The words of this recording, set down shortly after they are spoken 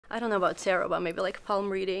I don't know about tarot, but maybe like palm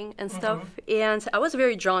reading and stuff. And I was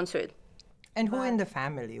very drawn to it. And who in the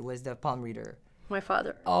family was the palm reader? My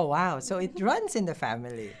father. Oh, wow. So it runs in the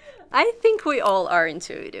family. I think we all are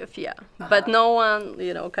intuitive, yeah. But no one,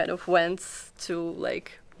 kind of went to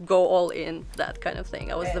like go all in, that kind of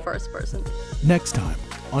thing. I was the first person. Next time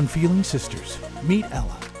on Feeling Sisters, meet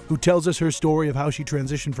Ella, who tells us her story of how she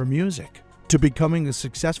transitioned from music to becoming a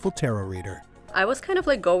successful tarot reader. I was kind of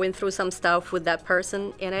like going through some stuff with that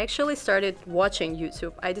person, and I actually started watching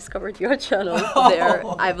YouTube. I discovered your channel there.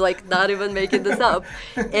 I'm like not even making this up.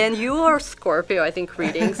 And your Scorpio, I think,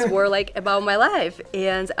 readings were like about my life.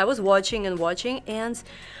 And I was watching and watching, and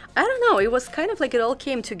I don't know, it was kind of like it all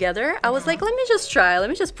came together. I was like, let me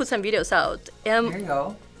just put some videos out. And There you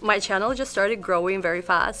go. my channel just started growing very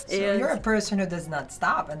fast. So you're a person who does not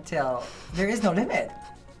stop until there is no limit.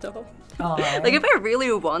 Like if I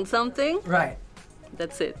really want something, Right.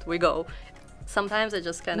 that's it, we go. Sometimes I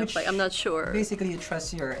just kind of like, I'm not sure. Basically, you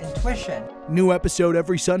trust your intuition. New episode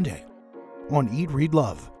every Sunday on Eat, Read,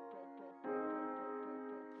 Love.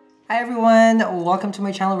 Hi everyone, welcome to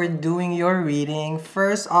my channel. We're doing your reading.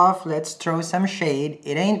 First off, let's throw some shade.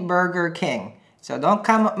 It ain't Burger King. So don't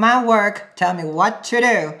come at my work, tell me what to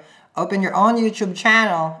do. Open your own YouTube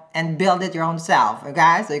channel and build it your own self,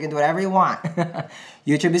 okay? So you can do whatever you want.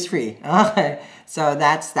 YouTube is free, okay? So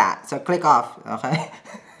that's that. So click off, okay?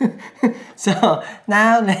 So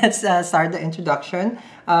now let's start the introduction.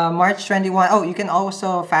 March 21. Oh, you can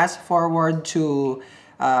also fast forward to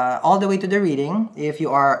all the way to the reading. If you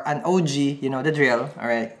are an OG, you know the drill, all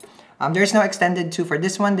right? There's no extended 2 for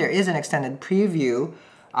this one. There is an extended preview.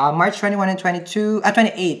 March 21 and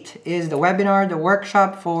 28 is the webinar, the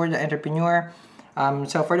workshop for the entrepreneur.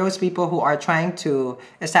 So for those people who are trying to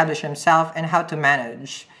establish themselves and how to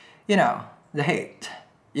manage, the hate,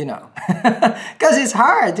 because it's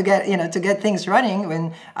hard to get things running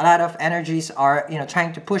when a lot of energies are,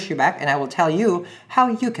 trying to push you back. And I will tell you how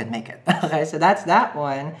you can make it. Okay, so that's that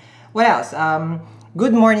one. What else?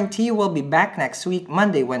 Good Morning Tea will be back next week,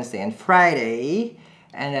 Monday, Wednesday, and Friday.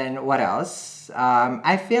 And then what else?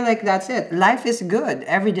 I feel like that's it. Life is good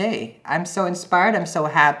every day. I'm so inspired. I'm so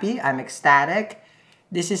happy. I'm ecstatic.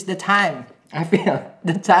 This is the time. I feel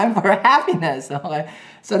the time for happiness. Okay,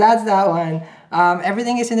 so that's that one.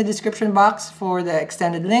 Everything is in the description box for the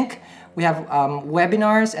extended link. We have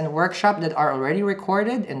webinars and workshops that are already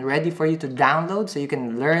recorded and ready for you to download, so you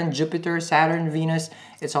can learn Jupiter, Saturn, Venus.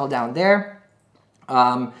 It's all down there.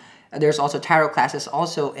 There's also tarot classes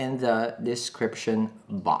also in the description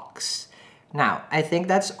box. Now, I think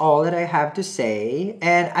that's all that I have to say.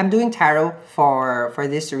 And I'm doing tarot for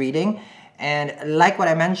this reading. And like what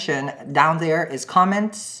I mentioned, down there is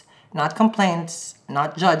comments, not complaints,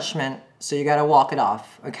 not judgment. So you gotta walk it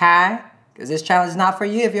off, okay? Because this channel is not for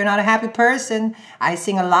you if you're not a happy person. I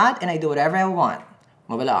sing a lot and I do whatever I want.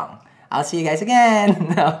 Move along. I'll see you guys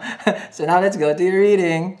again. No. So now let's go to your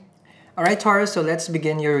reading. Alright, Taurus, so let's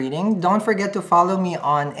begin your reading. Don't forget to follow me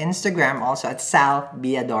on Instagram also at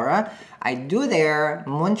salbiadora. I do their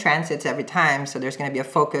moon transits every time, so there's going to be a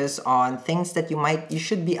focus on things that you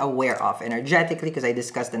should be aware of energetically, because I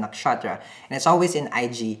discuss the nakshatra. And it's always in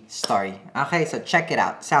IG story. Okay, so check it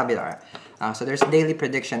out, Salbiadora. So there's daily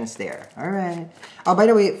predictions there. Alright. Oh, by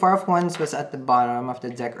the way, Four of Wands was at the bottom of the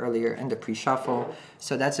deck earlier in the pre-shuffle.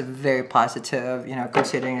 So that's a very positive,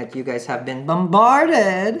 considering that you guys have been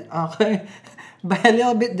bombarded, okay, by a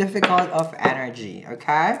little bit difficult of energy,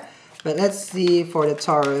 okay? But let's see for the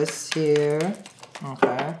Taurus here.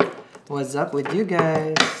 Okay. What's up with you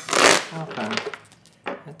guys? Okay.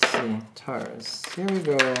 Let's see. Taurus. Here we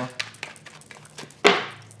go.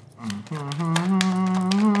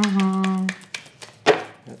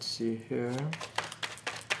 Let's see here.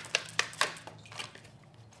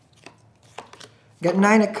 Got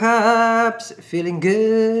 9 of Cups. Feeling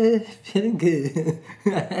good. Feeling good.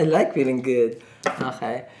 I like feeling good.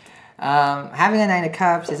 Okay. Having a 9 of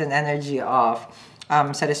Cups is an energy of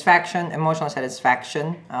satisfaction, emotional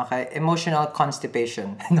satisfaction, okay, emotional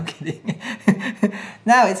constipation. No kidding.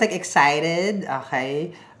 Now it's like excited,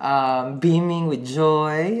 okay, beaming with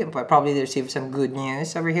joy, but probably they receive some good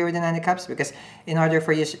news over here with the 9 of Cups, because in order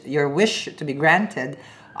for your wish to be granted,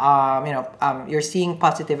 you're seeing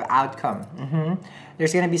positive outcome.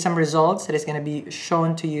 There's gonna be some results that is gonna be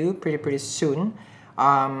shown to you pretty soon.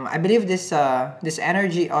 I believe this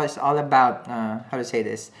energy is all about how to say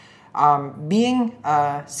this, being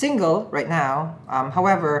single right now.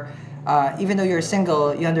 However, even though you're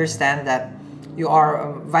single, you understand that you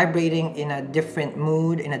are vibrating in a different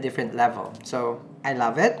mood, in a different level. So I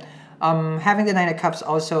love it. Having the 9 of Cups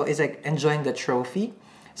also is like enjoying the trophy.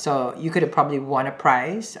 So you could have probably won a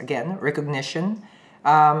prize, again, recognition.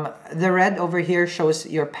 The red over here shows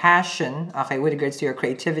your passion, okay, with regards to your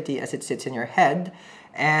creativity as it sits in your head.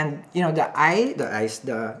 And you know,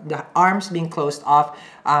 the arms being closed off,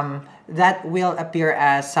 that will appear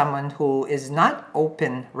as someone who is not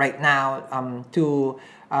open right now to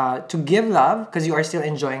give love, because you are still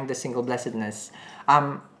enjoying the single blessedness.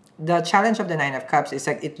 The challenge of the Nine of Cups is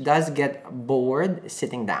like it does get bored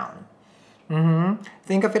sitting down.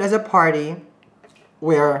 Think of it as a party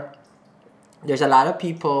where there's a lot of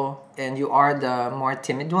people and you are the more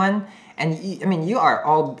timid one. And I mean, you are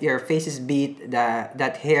all, your face is beat,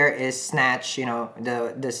 that hair is snatched, you know,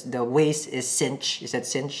 the waist is cinched, is that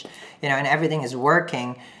cinch? You know, and everything is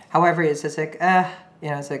working. However, it's just like, you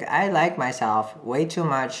know, it's like, I like myself way too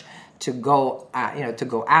much to go, you know, to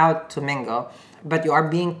go out, to mingle. But you are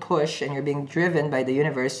being pushed and you're being driven by the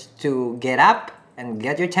universe to get up and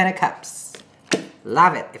get your Ten of Cups.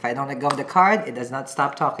 Love it. If I don't let go of the card, it does not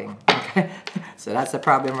stop talking. Okay? So that's the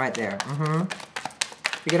problem right there. You're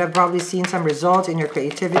gonna have probably seen some results in your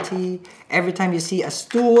creativity. Every time you see a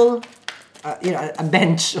stool, you know, a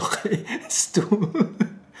bench, okay? Stool.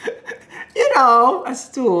 You know, a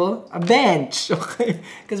stool, a bench, okay?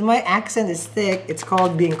 Because my accent is thick. It's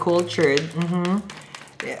called being cultured.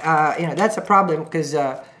 You know, that's a problem because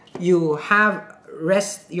you have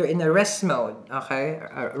you're in a rest mode, okay?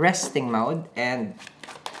 A resting mode, and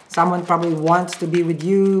someone probably wants to be with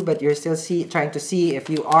you, but you're still trying to see if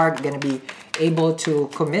you are gonna be able to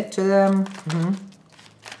commit to them.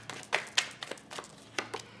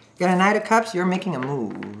 Got a Knight of Cups, you're making a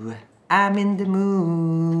move. I'm in the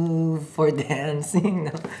mood for dancing.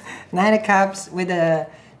 No. Knight of Cups with a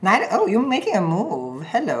oh, you're making a move.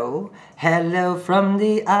 Hello. Hello from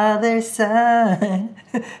the other side.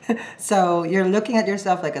 So you're looking at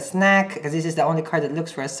yourself like a snack, because this is the only card that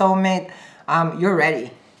looks for a soulmate. You're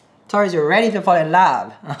ready. Taurus, you're ready to fall in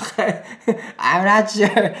love. Okay? I'm not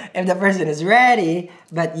sure if the person is ready,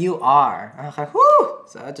 but you are. Okay? Woo!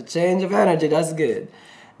 So it's a change of energy. That's good.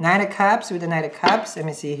 Nine of Cups with the Knight of Cups. Let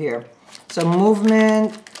me see here. So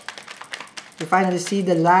movement. You finally see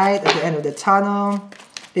the light at the end of the tunnel.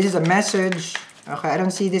 This is a message. Okay, I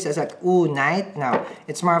don't see this as like, ooh, night. No,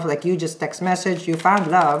 it's more of like you just text message. You found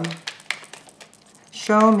love.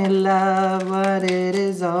 Show me love, what it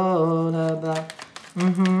is all about.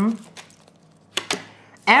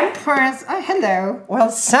 Empress, oh, hello. Well,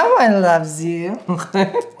 someone loves you.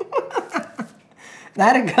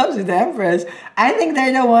 That it comes with the Empress. I think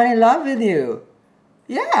they're the one in love with you.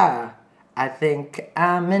 Yeah. I think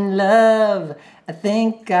I'm in love. I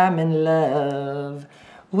think I'm in love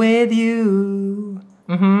with you.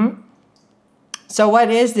 So what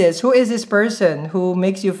is this? Who is this person who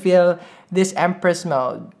makes you feel this Empress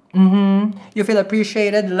mode? You feel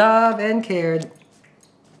appreciated, loved, and cared.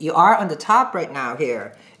 You are on the top right now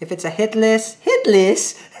here. If it's a hit list. If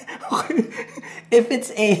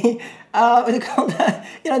it's a, what do you call that?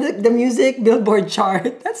 You know, the music Billboard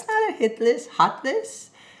chart. That's not a hit list, hot list.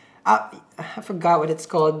 I forgot what it's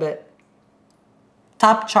called, but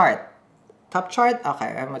top chart. Top chart? Okay,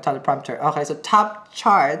 I'm a teleprompter. Okay, so top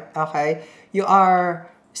chart, okay. You are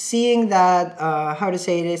seeing that, how to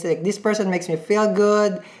say this, like this person makes me feel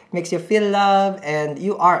good, makes you feel love, and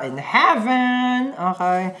you are in heaven,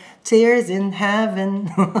 okay? Tears in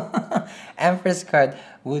heaven. Empress card.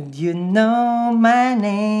 Would you know my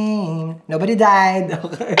name? Nobody died,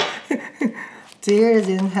 okay? Tears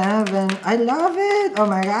in heaven. I love it. Oh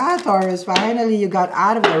my God, Taurus, finally you got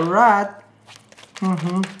out of the rut.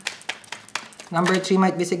 Number 3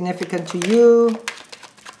 might be significant to you.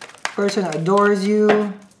 Person adores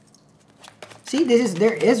you. See,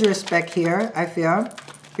 there is respect here, I feel.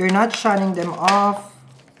 You're not shunning them off.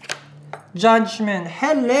 Judgment.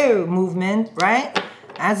 Hello, movement, right?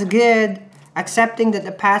 That's good. Accepting that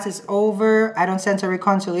the past is over. I don't sense a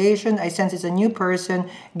reconciliation. I sense it's a new person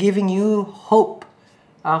giving you hope.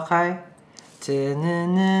 Okay? You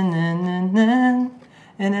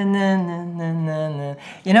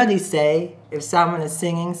know they say, if someone is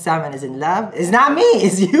singing, someone is in love. It's not me,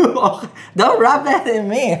 it's you. Don't rub that in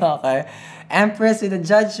me, okay? Empress with the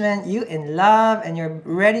Judgment, you in love, and you're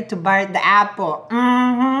ready to bite the apple.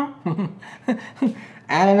 I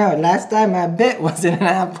don't know, last time my bit wasn't an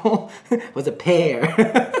apple, it was a pear.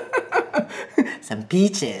 Some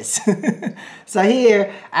peaches. So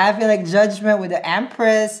here, I feel like Judgment with the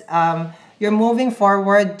Empress, you're moving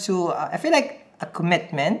forward to, I feel like, a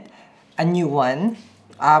commitment, a new one,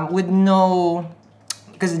 with no,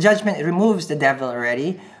 because the Judgment removes the devil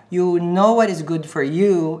already. You know what is good for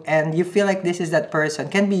you, and you feel like this is that person.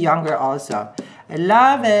 Can be younger also. I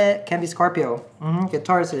love it. Can be Scorpio.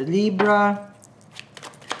 Taurus or Libra.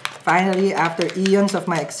 Finally, after eons of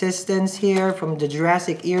my existence here from the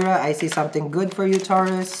Jurassic era, I see something good for you,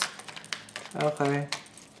 Taurus. Okay.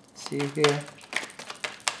 See here.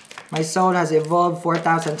 My soul has evolved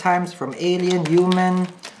 4,000 times from alien, human,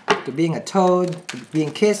 to being a toad, to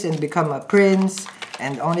being kissed and become a prince.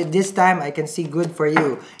 And only this time I can see good for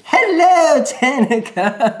you. Hello, Ten of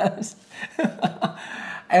Cups!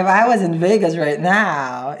 If I was in Vegas right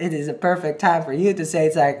now, it is a perfect time for you to say,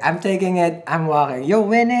 it's like, I'm taking it, I'm walking. You're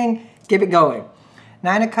winning, keep it going.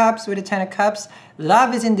 9 of Cups with the 10 of Cups.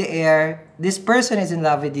 Love is in the air. This person is in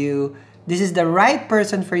love with you. This is the right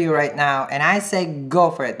person for you right now. And I say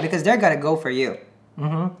go for it because they're going to go for you.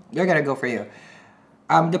 They're going to go for you.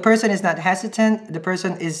 The person is not hesitant. The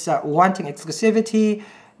person is wanting exclusivity.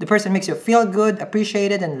 The person makes you feel good,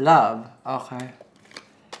 appreciated, and loved. Okay.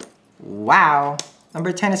 Wow.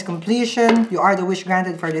 Number 10 is completion. You are the wish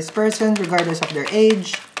granted for this person, regardless of their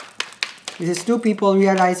age. This is two people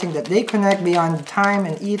realizing that they connect beyond time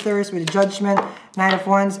and ethers with judgment. 9 of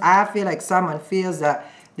Wands. I feel like someone feels that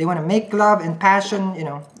they want to make love and passion, you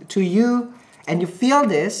know, to you. And you feel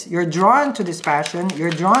this. You're drawn to this passion.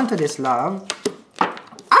 You're drawn to this love.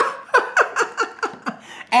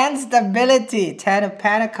 And stability. 10 of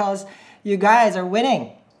Pentacles. You guys are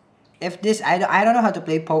winning. If this, I don't know how to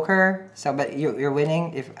play poker, so but you're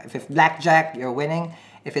winning. If blackjack, you're winning.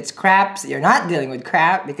 If it's craps, you're not dealing with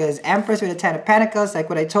crap because Empress with the 10 of Pentacles, like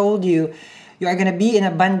what I told you, you are gonna be in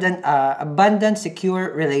abundant,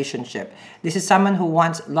 secure relationship. This is someone who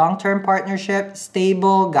wants long-term partnership,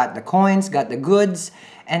 stable, got the coins, got the goods,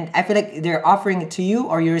 and I feel like they're offering it to you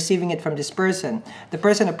or you're receiving it from this person. The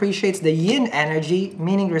person appreciates the yin energy,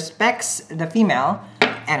 meaning respects the female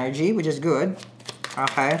energy, which is good.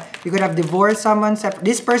 Okay, you could have divorced someone.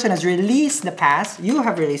 This person has released the past. You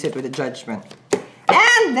have released it with a judgment.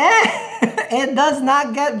 And then, it does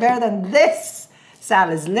not get better than this.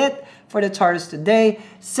 Sal is lit for the Taurus today.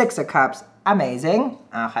 6 of Cups. Amazing.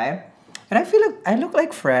 Okay. And I feel like I look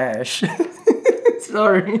like fresh.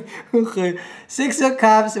 Sorry. Okay. 6 of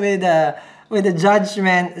Cups with the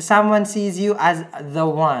judgment. Someone sees you as the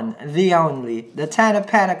one, the only. The 10 of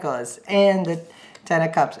Pentacles and the 10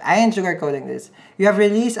 of Cups. I ain't sugarcoating this. You have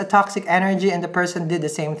released a toxic energy and the person did the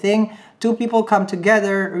same thing. Two people come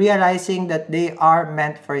together realizing that they are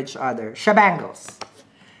meant for each other. Shabangles.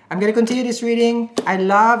 I'm going to continue this reading. I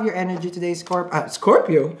love your energy today,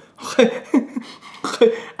 Scorpio.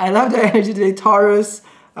 I love the energy today, Taurus.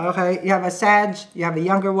 Okay, you have a Sag, you have a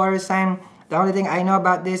younger water sign. The only thing I know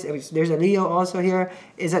about this, there's a Leo also here,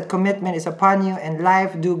 is that commitment is upon you and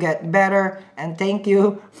life do get better. And thank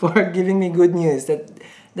you for giving me good news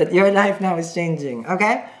that your life now is changing.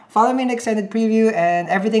 Okay? Follow me in the extended preview and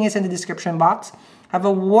everything is in the description box. Have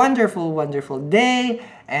a wonderful, wonderful day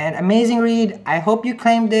and amazing read. I hope you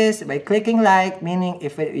claim this by clicking like, meaning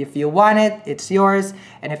if you want it, it's yours.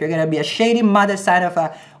 And if you're going to be a shady mother side of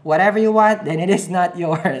a whatever you want, then it is not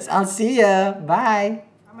yours. I'll see ya. Bye.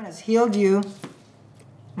 Someone has healed you.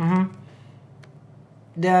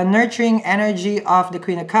 The nurturing energy of the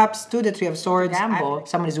Queen of Cups to the 3 of Swords.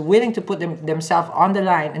 Someone is willing to put themselves on the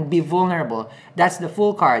line and be vulnerable. That's the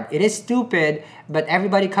Fool card. It is stupid, but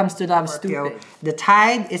everybody comes to love stupid. The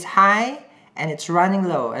tide is high and it's running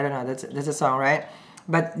low. I don't know, that's a song, right?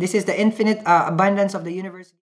 But this is the infinite abundance of the universe.